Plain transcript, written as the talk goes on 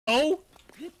Oh!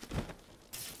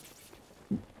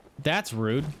 That's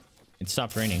rude. It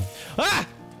stopped raining. Ah!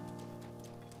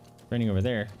 Raining over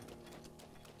there.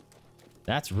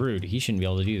 That's rude. He shouldn't be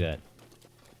able to do that.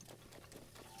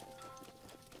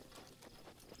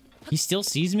 He still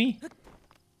sees me?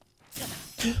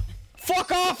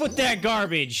 Fuck off with that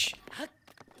garbage!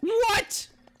 What?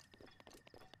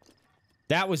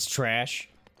 That was trash.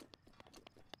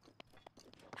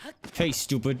 Hey,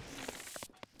 stupid.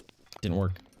 Didn't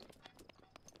work.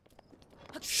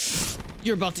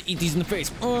 You're about to eat these in the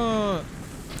face.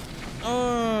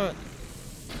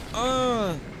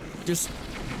 Just,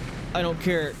 I don't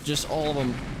care. Just all of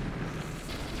them.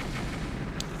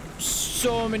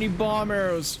 So many bomb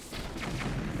arrows.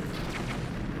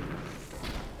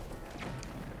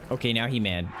 Okay, now he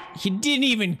mad. He didn't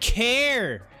even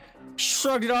care.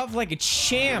 Shrugged it off like a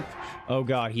champ. Oh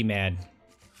god, he mad.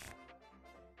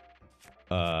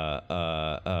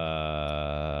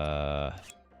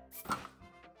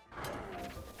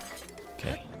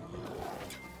 Okay.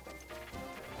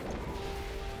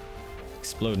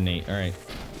 Explodinate, alright.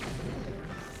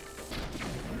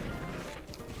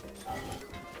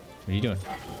 What are you doing?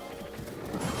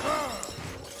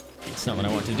 It's not what I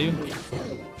want to do.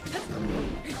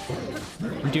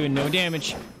 I'm doing no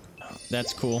damage.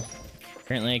 That's cool.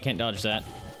 Apparently I can't dodge that.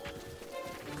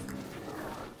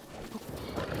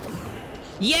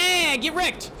 Yeah! Get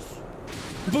wrecked!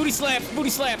 Booty slap! Booty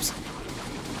slaps!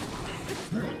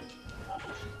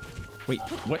 Wait,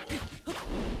 what?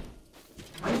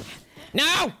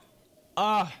 No!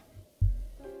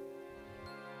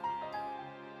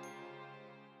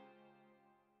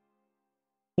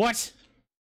 What?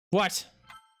 What?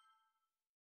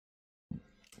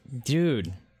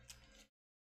 Dude.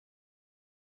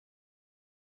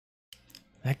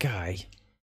 That guy.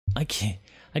 I can't.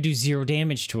 I do 0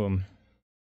 damage to him.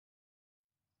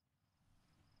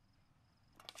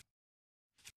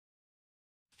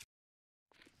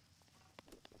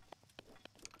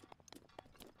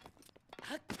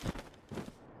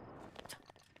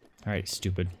 Alright,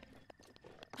 stupid.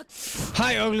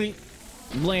 Hi, ugly!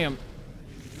 Blam.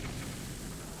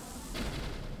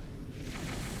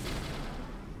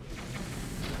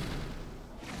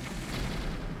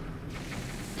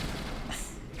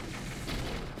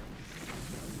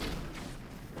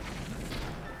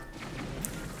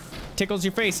 Tickles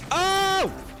your face.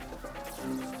 Oh!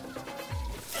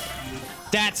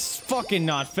 That's fucking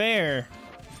not fair.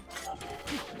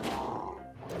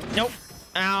 Nope.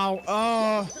 Ow.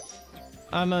 Oh.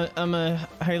 I'm a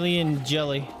Hylian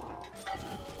jelly.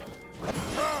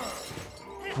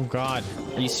 Oh god.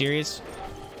 Are you serious?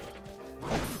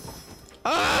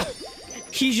 Ah!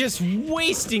 He's just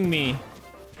wasting me.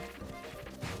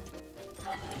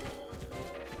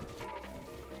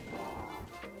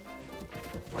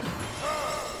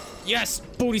 Yes!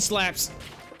 Booty slaps!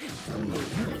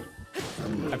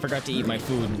 I forgot to eat my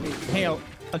food. Hey, ow!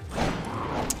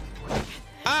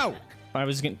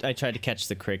 I tried to catch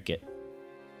the cricket.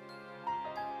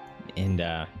 And,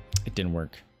 it didn't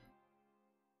work.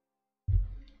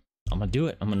 I'm gonna do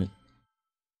it. I'm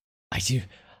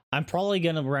probably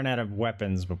gonna run out of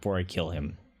weapons before I kill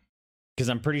him. Because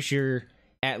I'm pretty sure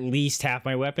at least half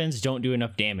my weapons don't do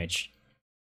enough damage.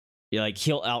 Yeah, like,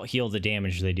 he'll out-heal the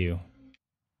damage they do.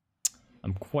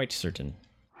 I'm quite certain.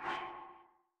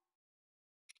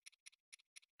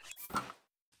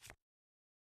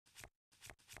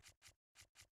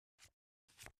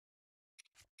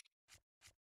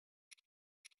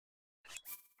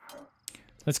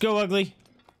 Let's go, ugly.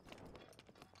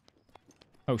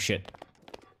 Oh, shit.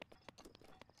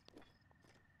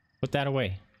 Put that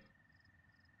away.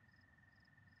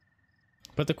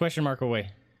 Put the question mark away.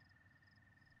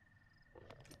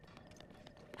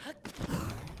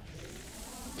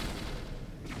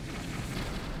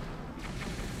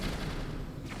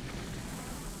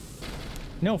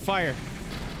 No fire.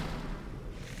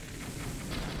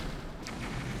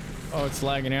 Oh, it's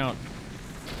lagging out.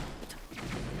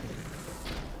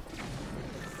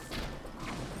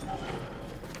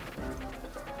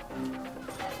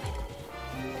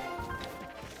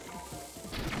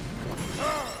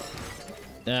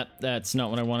 That's not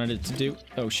what I wanted it to do.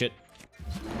 Oh shit.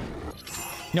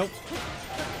 Nope.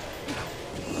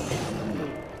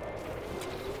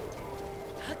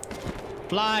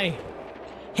 Fly.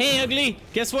 Hey, ugly!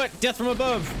 Guess what? Death from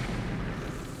above!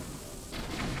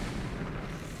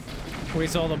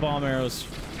 Waste all the bomb arrows.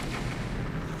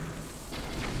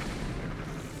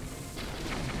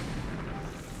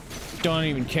 Don't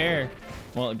even care.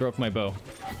 Well, it broke my bow.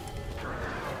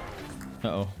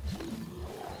 Uh-oh.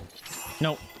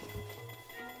 Nope.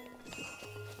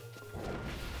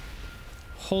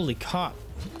 Holy cop.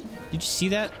 Did you see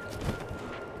that?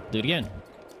 Do it again.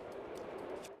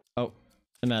 Oh,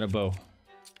 I'm out of bow.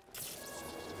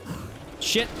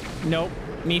 Shit. Nope.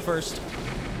 Me first.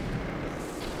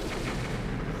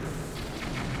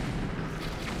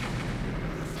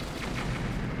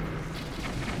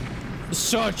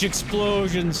 Such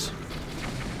explosions.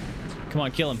 Come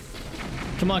on, kill him.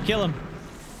 Come on, kill him.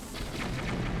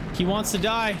 He wants to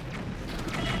die.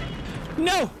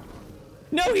 No!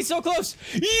 No, he's so close.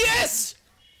 Yes!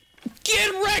 Get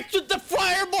wrecked with the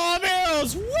firebomb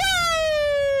arrows!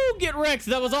 Woo! Get wrecked.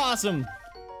 That was awesome.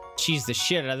 Cheese the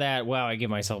shit out of that. Wow, I give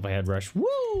myself a head rush.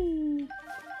 Woo!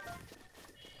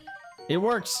 It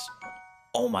works.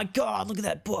 Oh my god, look at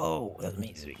that bow. That's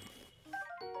amazing.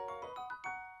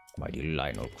 Mighty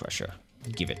Lynel Crusher.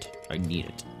 Give it. I need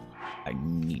it. I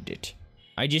need it.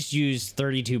 I just used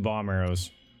 32 bomb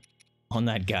arrows on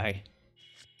that guy.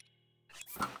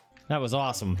 That was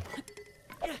awesome.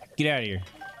 Get out of here.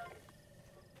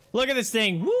 Look at this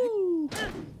thing. Woo!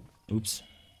 Oops.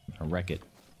 I'll wreck it.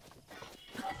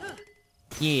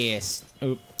 Yes.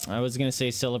 Oop. I was gonna say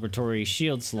celebratory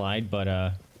shield slide,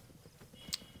 but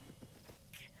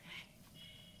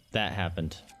that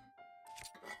happened.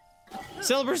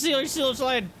 Celebratory shield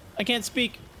slide. I can't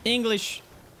speak English.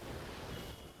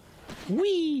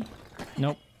 Wee.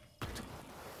 Nope.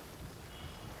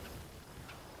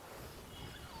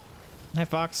 Hi,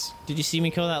 Fox. Did you see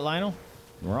me kill that Lynel?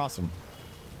 We're awesome.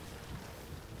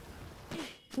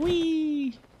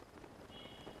 Wee.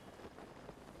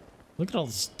 Look at all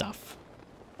the stuff.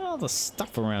 All the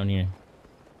stuff around here.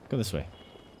 Go this way.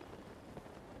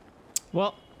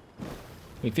 Well,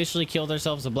 we officially killed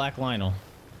ourselves a black Lynel.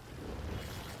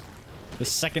 The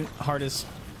second hardest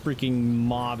freaking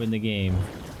mob in the game.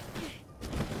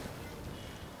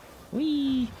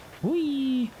 Wee,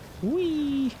 wee,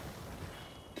 wee.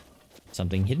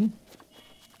 Something hidden?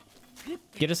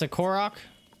 Get us a Korok?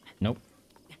 Nope.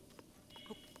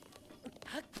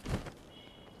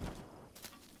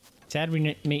 Sad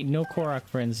we made no Korok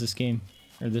friends this game.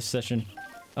 Or this session.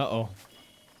 Uh-oh.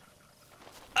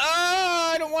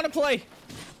 Ah! I don't want to play!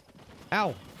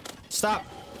 Ow. Stop.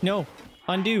 No.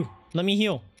 Undo. Let me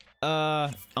heal.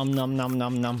 Nom nom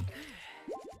nom nom.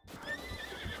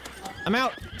 I'm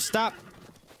out. Stop.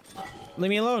 Leave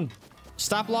me alone.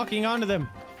 Stop locking onto them.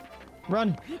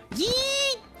 Run.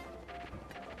 Yeet!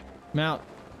 I'm out.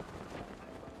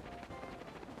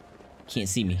 Can't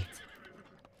see me.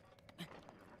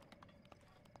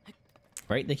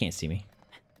 Right? They can't see me.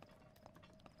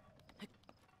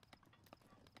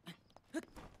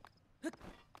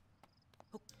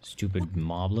 Stupid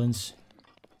moblins.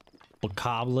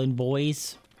 Bokoblin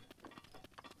boys.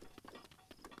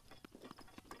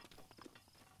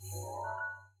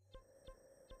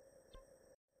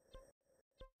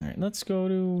 Alright, let's go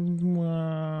to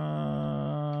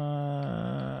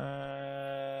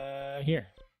here.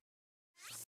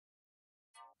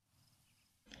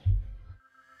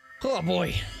 Oh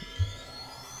boy.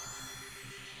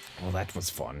 Well, that was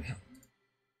fun.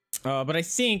 But I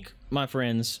think, my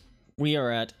friends, we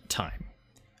are at time.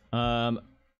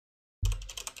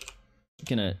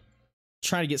 Gonna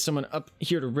try to get someone up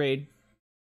here to raid.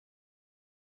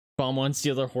 Bomb one,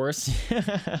 steal their horse.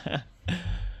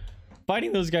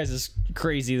 Fighting those guys is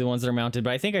crazy, the ones that are mounted,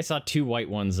 but I think I saw 2 white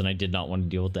ones and I did not want to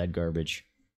deal with that garbage.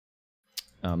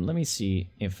 Let me see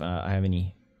if I have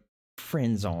any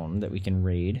friends on that we can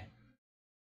raid.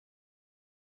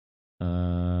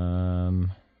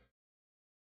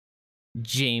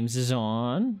 James is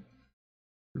on.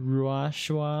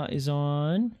 Ruashwa is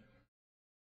on.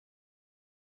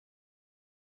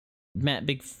 Matt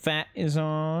Big Fat is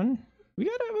on. We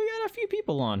got a few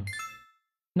people on.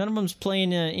 None of them's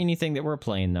playing anything that we're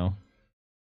playing though,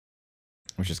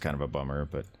 which is kind of a bummer.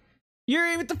 But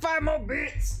Yuri with the 5 more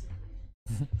bits.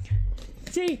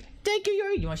 See, thank you,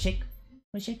 Yuri. You want to shake?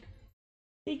 Want to shake?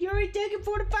 Hey, Yuri, thank you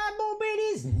for the 5 more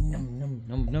bits. Num num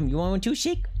num num. You want one too?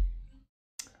 Shake.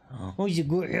 Oh, he's a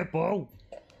good hippo.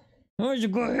 Oh, he's a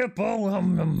good hippo.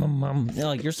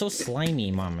 Oh, you're so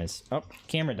slimy, mamas. Oh,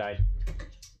 camera died.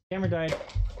 Camera died.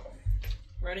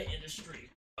 Reddit industry.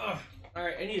 Ugh.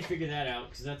 Alright, I need to figure that out,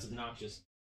 because that's obnoxious.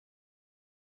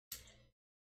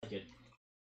 Good.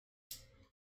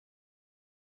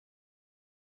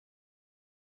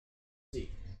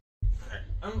 See.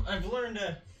 Alright, I've learned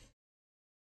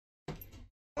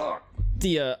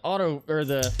the auto or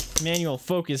the manual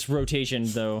focus rotation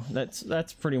though.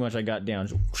 That's pretty much I got down.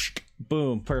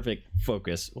 Boom, perfect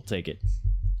focus. We'll take it.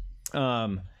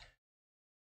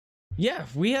 Yeah,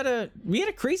 we had a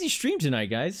crazy stream tonight,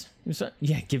 guys.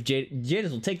 Yeah, give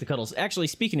Jadis will take the cuddles. Actually,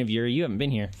 speaking of Yuri, you haven't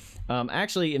been here.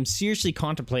 Actually, I'm seriously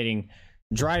contemplating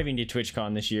driving to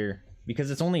TwitchCon this year. because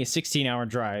it's only a 16-hour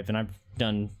drive, and I've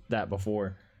done that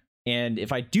before. And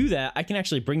if I do that, I can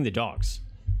actually bring the dogs,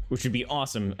 which would be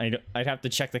awesome. I'd have to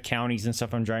check the counties and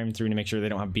stuff I'm driving through to make sure they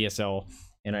don't have BSL,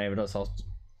 and I would also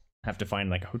have to find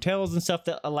like hotels and stuff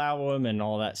that allow them and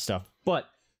all that stuff. But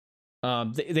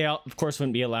they of course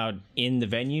wouldn't be allowed in the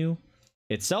venue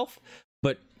itself,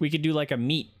 but we could do like a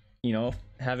meet, you know,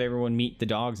 have everyone meet the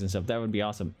dogs and stuff. That would be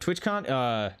awesome.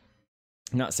 TwitchCon,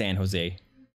 not San Jose,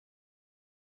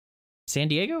 San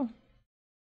Diego.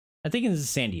 I think this is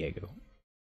San Diego.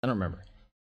 I don't remember.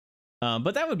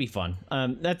 But that would be fun.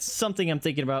 That's something I'm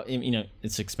thinking about. You know,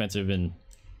 it's expensive and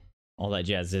all that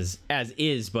jazz as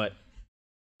is, but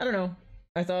I don't know.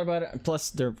 I thought about it. Plus,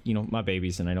 they're, you know, my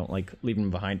babies, and I don't like leaving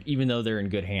them behind, even though they're in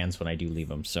good hands when I do leave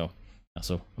them. So,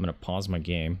 also, I'm gonna pause my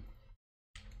game.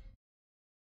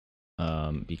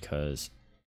 Because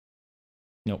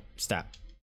nope, stop.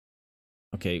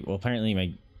 Okay, well,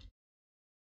 apparently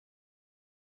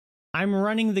I'm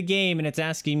running the game, and it's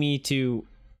asking me to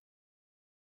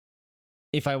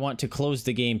if I want to close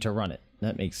the game to run it.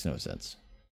 That makes no sense.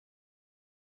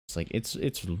 It's like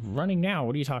it's running now.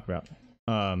 What are you talking about?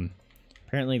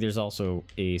 Apparently there's also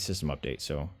a system update,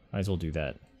 so might as well do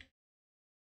that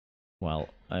while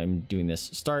I'm doing this.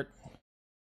 Start.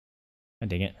 Oh,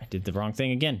 dang it, I did the wrong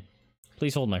thing again.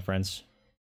 Please hold, my friends.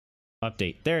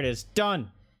 Update. There it is.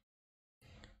 Done.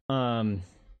 What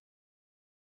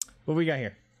we got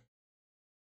here?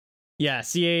 Yeah,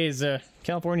 CA is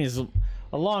California is a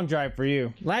long drive for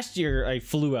you. Last year I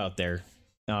flew out there,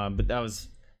 but that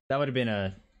would have been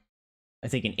I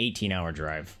think an 18-hour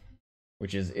drive,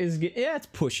 which is yeah, it's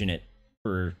pushing it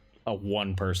for a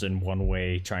one person, one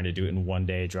way, trying to do it in 1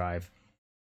 day drive.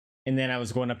 And then I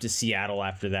was going up to Seattle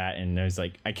after that, and I was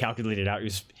like, I calculated out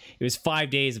it was 5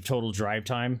 days of total drive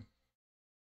time,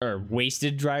 or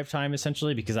wasted drive time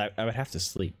essentially, because I would have to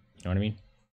sleep. You know what I mean?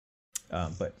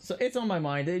 But so it's on my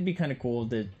mind. It'd be kind of cool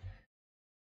that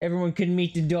everyone could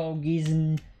meet the doggies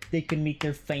and they could meet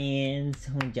their fans.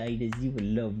 Oh, Jadis, you would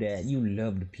love that. You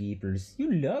love the peepers.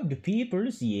 You love the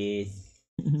peepers, yes.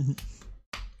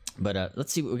 But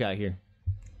let's see what we got here.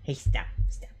 Hey, stop.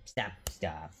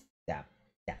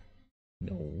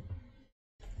 No.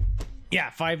 Yeah,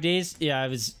 5 days. Yeah, it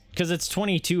was because it's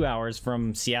 22 hours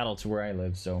from Seattle to where I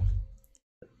live, so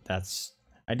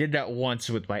I did that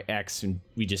once with my ex, and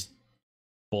we just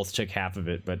both took half of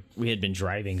it, but we had been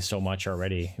driving so much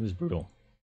already. It was brutal.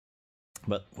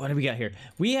 But what do we got here?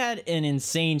 We had an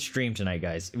insane stream tonight,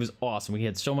 guys. It was awesome. We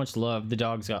had so much love. The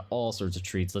dogs got all sorts of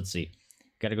treats. Let's see.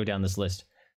 Got to go down this list.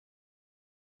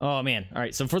 Oh, man. All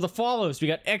right, so for the follows, we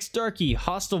got X Darky,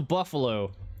 Hostile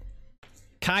Buffalo,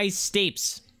 Kai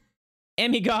Stapes,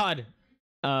 Emmy God.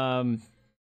 Oh,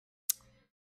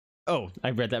 I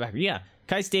read that back. Yeah.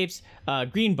 Kai Stapes,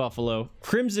 Green Buffalo,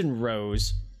 Crimson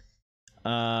Rose,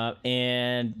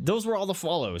 and those were all the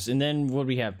follows. And then what do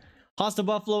we have? Hostile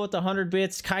Buffalo with the 100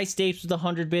 bits, Kai Stapes with the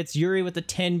 100 bits, Yuri with the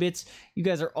 10 bits. You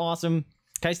guys are awesome.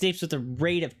 Kai Stapes with a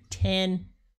rate of 10,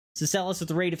 Cicelis with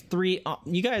the rate of 3.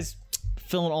 You guys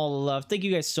feeling all the love. Thank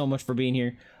you guys so much for being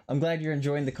here. I'm glad you're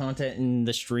enjoying the content in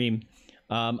the stream.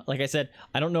 Like I said,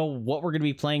 I don't know what we're going to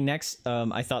be playing next.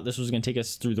 I thought this was going to take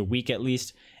us through the week at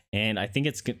least, and I think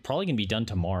it's probably going to be done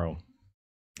tomorrow.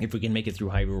 If we can make it through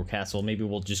Hyrule Castle, maybe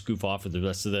we'll just goof off for the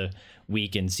rest of the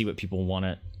week and see what people want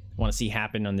to see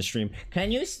happen on the stream.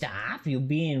 Can you stop? You're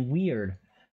being weird.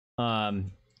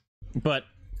 But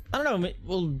I don't know.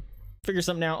 We'll figure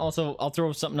something out. Also, I'll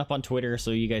throw something up on Twitter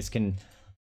so you guys can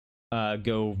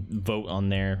go vote on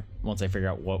there once I figure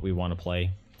out what we want to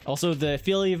play. Also, the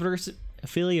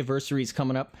Affiliaversary is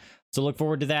coming up, so look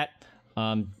forward to that.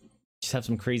 Just have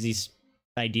some crazy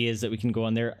ideas that we can go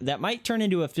on there. That might turn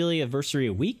into Affiliaversary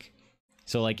a week.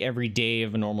 So like every day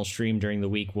of a normal stream during the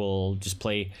week, we'll just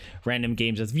play random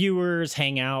games with viewers,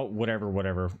 hang out,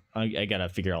 whatever. I gotta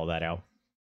figure all that out.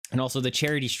 And also the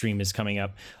charity stream is coming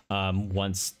up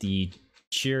once the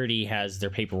charity has their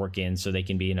paperwork in, so they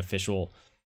can be an official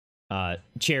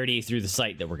charity through the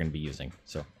site that we're going to be using.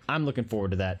 So I'm looking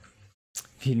forward to that.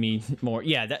 Feed me more.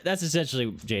 Yeah, that's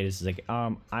essentially Jadis is like,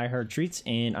 I heard treats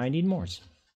and I need mores.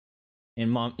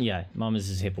 And mom is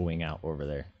his hippo wing out over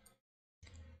there.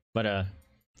 But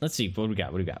let's see what do we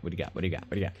got.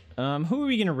 Who are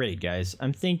we gonna raid, guys?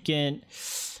 I'm thinking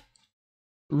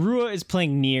Rua is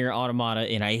playing Nier Automata,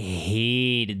 and I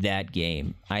hated that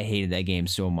game. I hated that game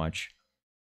so much.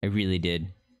 I really did.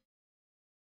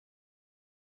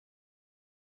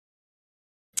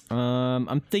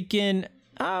 I'm thinking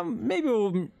maybe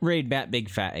we'll raid Bat Big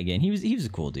Fat again. He was a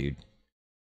cool dude.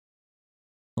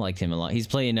 I liked him a lot. He's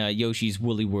playing Yoshi's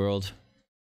Woolly World.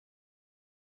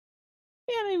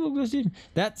 Yeah, maybe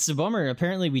That's a bummer.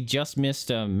 Apparently, we just missed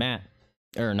Matt,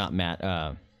 or not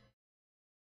Matt.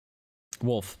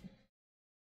 Wolf.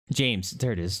 James.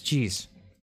 There it is. Jeez,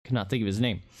 could not think of his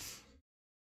name.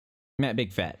 Matt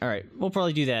Big Fat. All right, we'll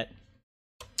probably do that.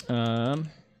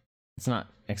 It's not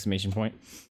exclamation point.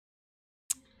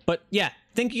 But yeah,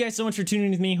 thank you guys so much for tuning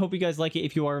in with me. Hope you guys like it.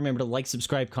 If you are, remember to like,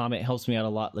 subscribe, comment. It helps me out a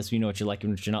lot. Lets me know what you're liking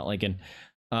and what you're not liking.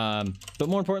 But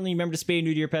more importantly, remember to spay and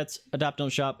neuter your pets, adopt, don't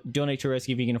shop, donate to a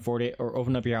rescue if you can afford it, or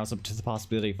open up your house up to the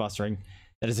possibility of fostering.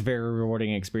 That is a very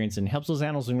rewarding experience and helps those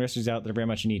animals and rescues out that are very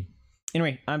much in need.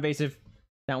 Anyway, I'm Vaesive.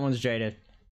 That one's Jada.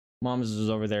 Mom's is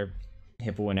over there.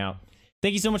 Hippo went out.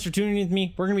 Thank you so much for tuning in with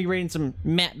me. We're going to be rating some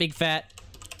Matt Big Fat.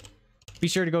 Be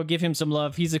sure to go give him some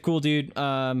love. He's a cool dude.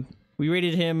 We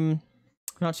rated him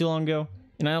not too long ago,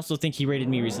 and I also think he rated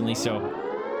me recently, so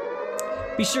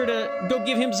be sure to go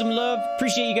give him some love.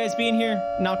 Appreciate you guys being here,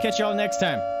 and I'll catch y'all next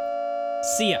time.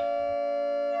 See ya.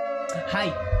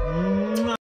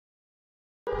 Hi.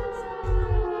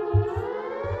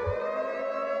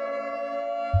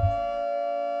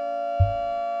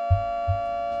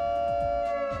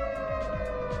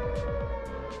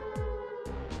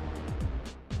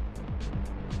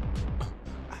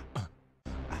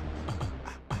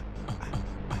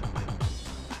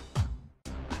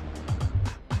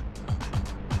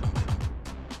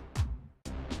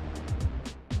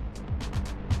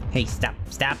 Hey,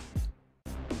 stop.